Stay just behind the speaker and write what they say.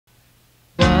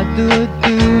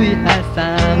do you have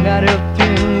sung out of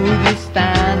tune? Would you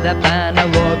stand up and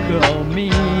walk on me?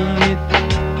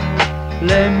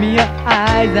 Let me your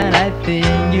eyes and I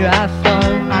think you are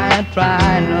song. I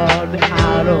try not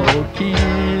out of key.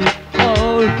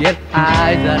 Oh, get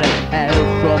eyes and help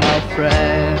from a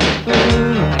friend.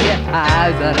 Get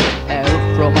eyes and help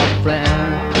from a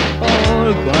friend.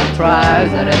 Oh, gonna try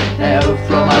and help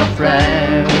from a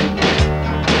friend.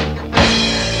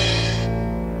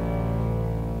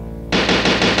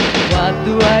 What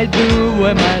do I do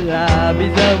when my love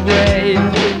is away?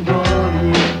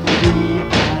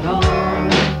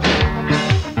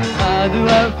 How do I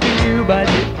feel by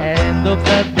the end of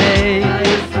the day?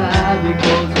 It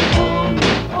goes on.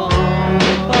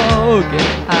 Oh, get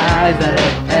eyes and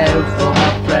help from my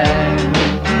friend.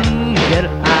 Get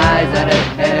eyes and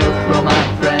help from my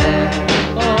friend.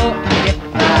 Oh, get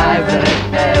eyes and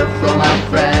help from my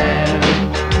friend.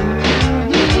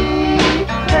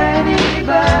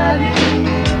 Anybody,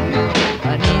 I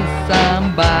need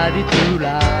somebody to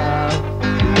love.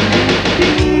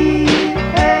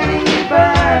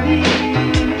 Anybody,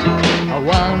 I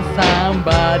want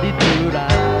somebody to love.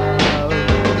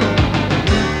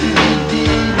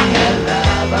 I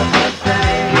love at my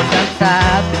time. It's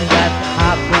something that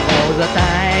happens all the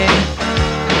time.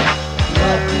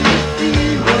 What do you see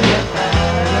when you're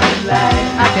out of life?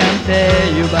 I can't tell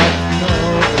you, but no,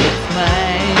 it's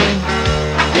mine.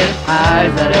 Get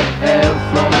eyes that help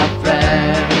from my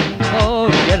friend. Oh,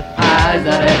 get eyes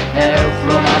that help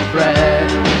from my friend.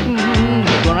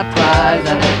 Gonna try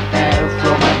that help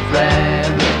from my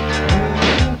friend.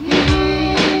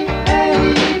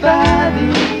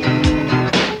 Anybody,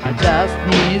 I just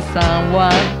need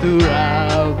someone to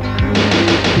love.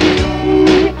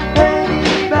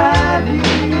 Anybody,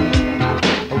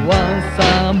 I want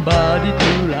somebody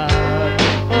to love.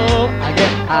 Oh, I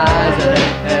get eyes that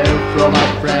help from my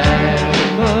friend.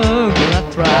 Oh, gonna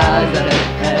try that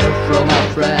help from my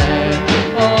friend.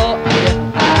 Oh, I get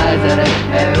eyes that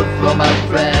help from my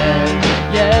friend.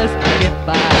 Yes, I get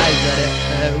eyes that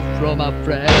help from my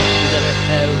friend. That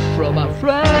help from my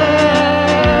friend.